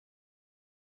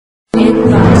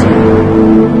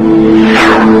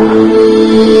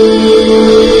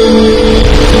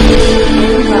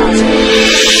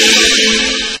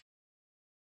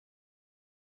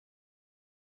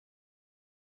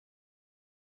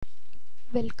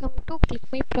Welcome to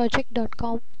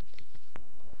clickmyproject.com.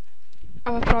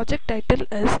 Our project title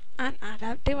is An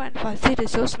Adaptive and Fuzzy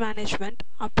Resource Management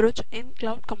Approach in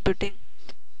Cloud Computing.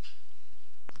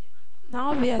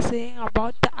 Now we are saying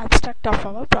about the abstract of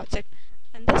our project.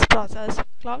 In this process,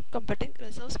 cloud computing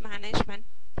resource management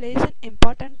plays an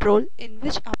important role in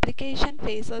which application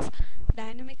faces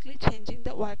dynamically changing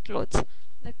the workloads.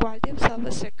 The quality of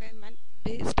service requirement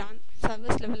based on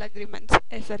service level agreements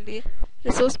 (SLA)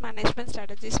 resource management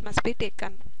strategies must be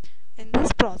taken. In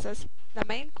this process, the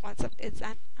main concept is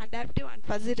an adaptive and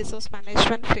fuzzy resource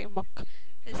management framework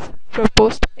is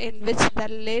proposed in which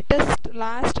the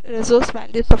last resource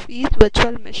values of each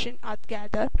virtual machine are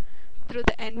gathered through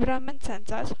the environment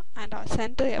sensors and are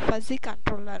sent to a fuzzy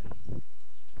controller.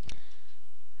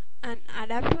 An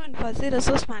adaptive and fuzzy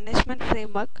resource management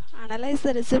framework analyzes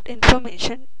the received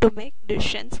information to make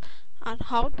decisions on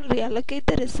how to reallocate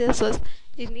the resources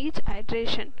in each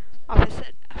iteration of a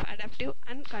set of adaptive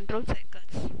and control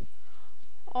cycles.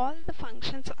 All the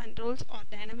functions and roles are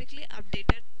dynamically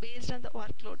updated based on the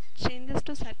workload changes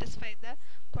to satisfy the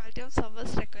quality of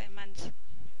service requirements.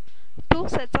 Two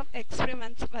sets of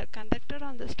experiments were conducted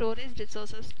on the storage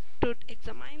resources to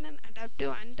examine an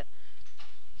adaptive and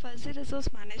fuzzy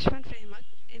resource management framework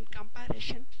in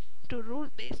comparison to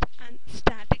rule-based and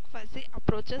static fuzzy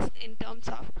approaches in terms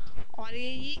of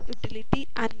RAE utility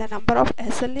and the number of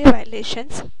SLA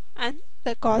violations and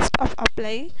the cost of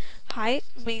applying high,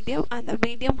 medium and the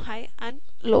medium high and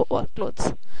low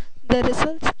workloads. The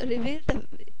results reveal the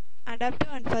adaptive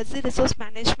and fuzzy resource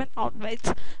management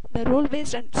outweighs the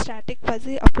rule-based and static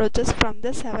fuzzy approaches from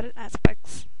the several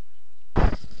aspects.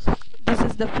 This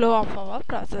is the flow of our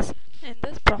process. In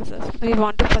this process, we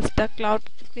want to first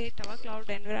create our cloud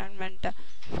environment.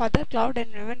 For the cloud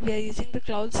environment, we are using the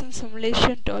cloud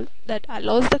simulation tool that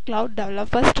allows the cloud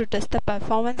developers to test the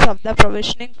performance of the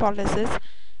provisioning policies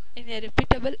in a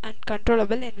repeatable and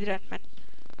controllable environment.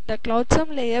 The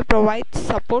CloudSim layer provides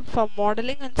support for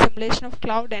modeling and simulation of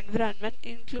cloud environment,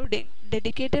 including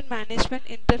dedicated management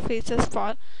interfaces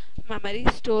for memory,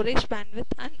 storage,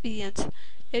 bandwidth, and VMs.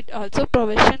 It also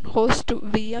provisions hosts to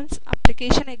VMs,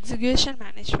 application execution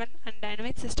management, and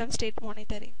dynamic system state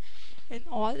monitoring. In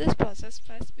all this process,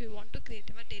 first we want to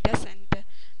create our data center.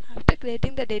 After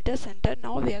creating the data center,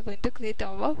 now we are going to create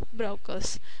our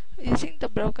brokers. Using the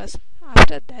brokers,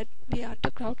 after that we want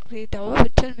to create our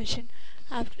virtual machine.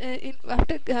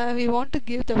 After we want to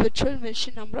give the virtual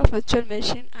machine number of virtual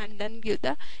machine and then give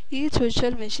the each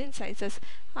virtual machine sizes.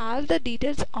 All the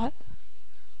details are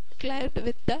cleared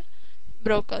with the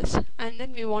brokers, and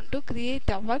then we want to create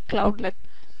our cloudlet.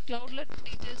 Cloudlet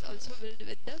details also build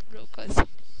with the brokers,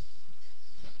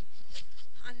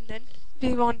 and then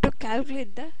we want to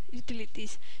calculate the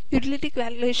utilities. Utility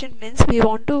calculation means we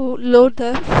want to load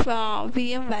the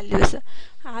VM values.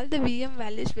 All the VM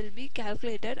values will be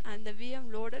calculated and the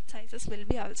VM loaded sizes will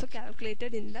be also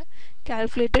calculated in the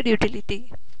calculated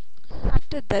utility.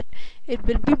 After that, it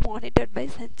will be monitored by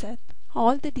sensor.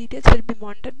 All the details will be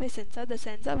monitored by sensor. The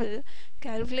sensor will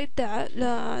calculate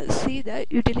see the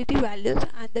utility values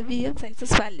and the VM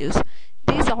sizes values.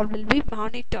 These all will be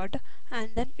monitored and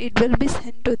then it will be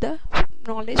sent to the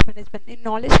knowledge management. In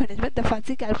knowledge management, the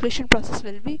fuzzy calculation process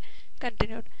will be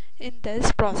continued. In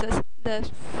this process, the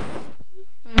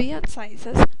VM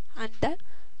sizes and the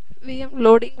VM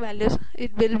loading values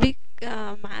it will be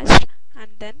matched,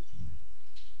 and then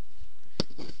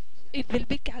it will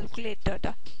be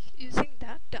calculated. Using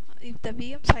that, if the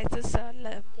VM sizes are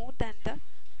more than the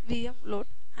VM load,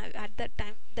 at that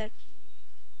time that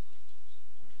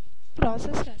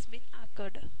problem has been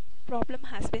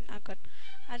occurred.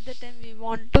 At the time we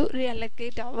want to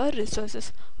reallocate our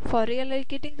resources. For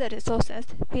reallocating the resources,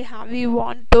 we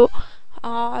want to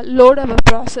load our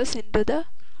process into the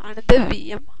another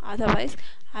VM. Otherwise,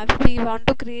 if we want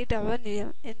to create our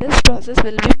VM, in this process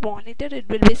will be monitored. It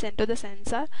will be sent to the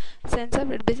sensor. Sensor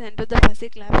will be sent to the fuzzy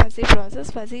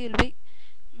process. Fuzzy will be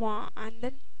and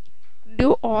then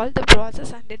do all the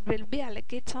process, and it will be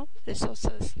allocate some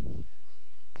resources.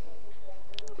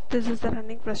 This is the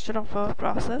running procedure of our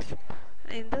process.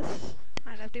 In this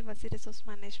adaptive fuzzy resource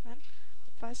management,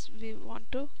 first we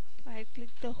want to right click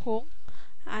the home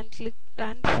and click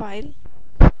run file.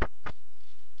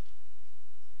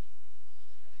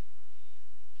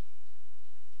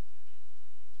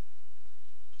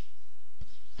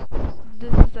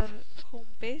 This is the home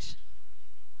page.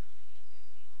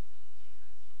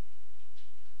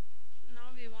 Now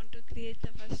we want to create the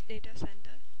first data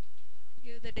center.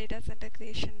 Give the data center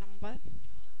creation number.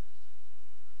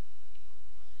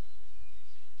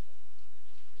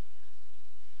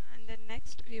 And then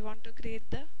next we want to create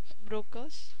the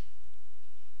brokers.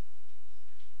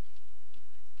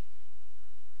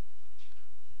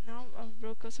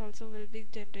 brokers also will be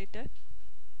generated.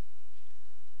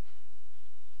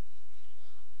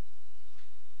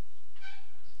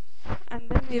 And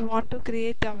then we want to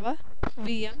create our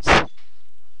VMs.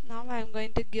 Now I am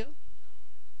going to give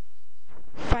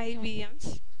 5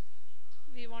 VMs.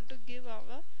 We want to give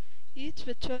our each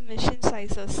virtual machine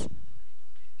sizes.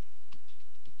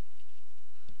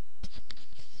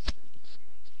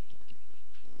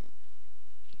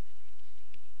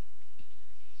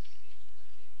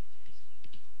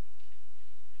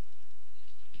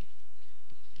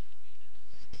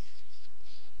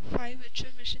 Five virtual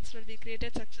machines will be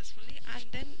created successfully, and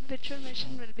then virtual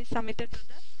machine will be submitted to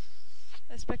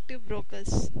the respective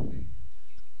brokers.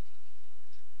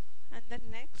 And then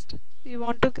next we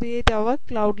want to create our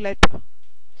cloudlet.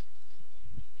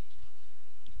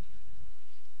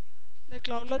 The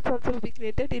cloudlets also will be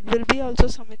created. It will be also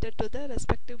submitted to the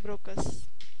respective brokers.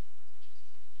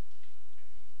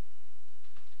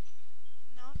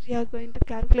 Now we are going to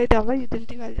calculate our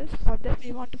utility values. For that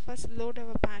we want to first load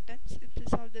our patterns.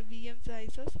 This are the VM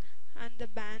sizes and the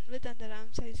bandwidth and the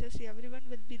RAM sizes. Everyone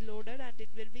will be loaded and it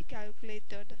will be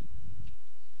calculated.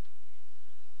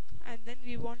 And then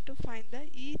we want to find the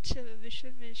each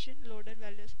virtual machine loaded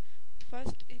values.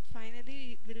 First,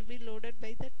 finally it will be loaded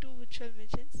by the two virtual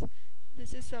machines.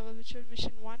 This is our virtual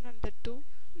machine 1 and the 2.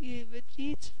 With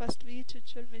each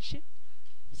virtual machine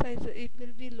size, it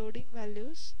will be loading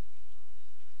values.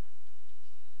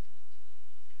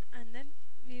 And then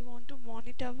we want to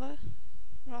monitor our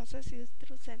process used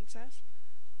through sensors.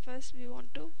 First, we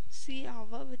want to see our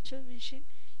virtual machine,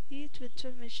 each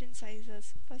virtual machine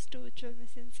sizes, first two virtual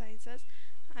machine sizes,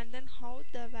 and then how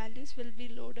the values will be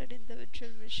loaded in the virtual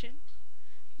machine.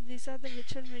 These are the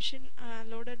virtual machine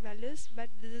loaded values, but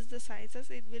this is the sizes.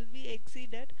 It will be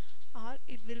exceeded or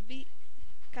it will be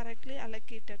correctly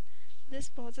allocated. This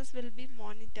process will be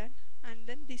monitored, and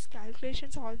then these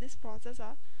calculations, all this process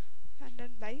are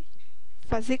handled by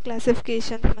fuzzy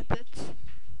classification methods.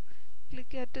 Click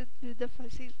here to do the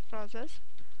fuzzy process.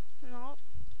 Now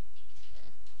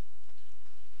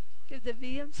if the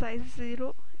VM size is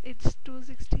 0, its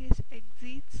 260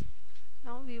 exceeds.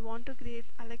 Now we want to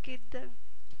allocate the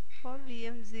for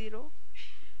VM 0,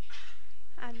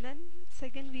 and then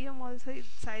second VM also its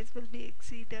size will be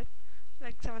exceeded,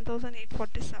 like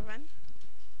 7847.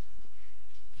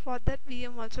 For that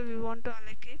VM also we want to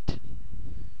allocate.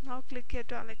 Now click here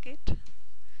to allocate.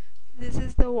 This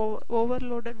is the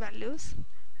overloaded values.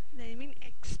 They mean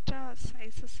extra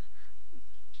sizes.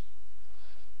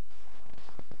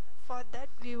 For that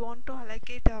we want to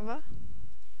allocate our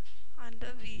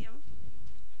under VM.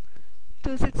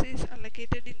 260 is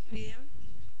allocated in VM,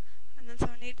 and then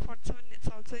 7847 is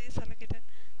also allocated.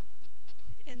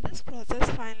 In this process,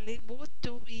 finally both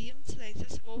two VM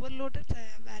sizes overloaded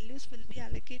values will be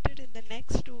allocated in the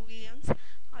next two VMs.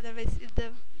 Otherwise, if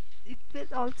it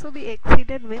will also be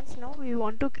exceeded, means now we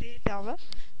want to create our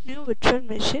new virtual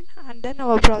machine, and then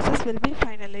our process will be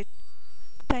finalized.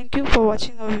 Thank you for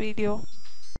watching our video.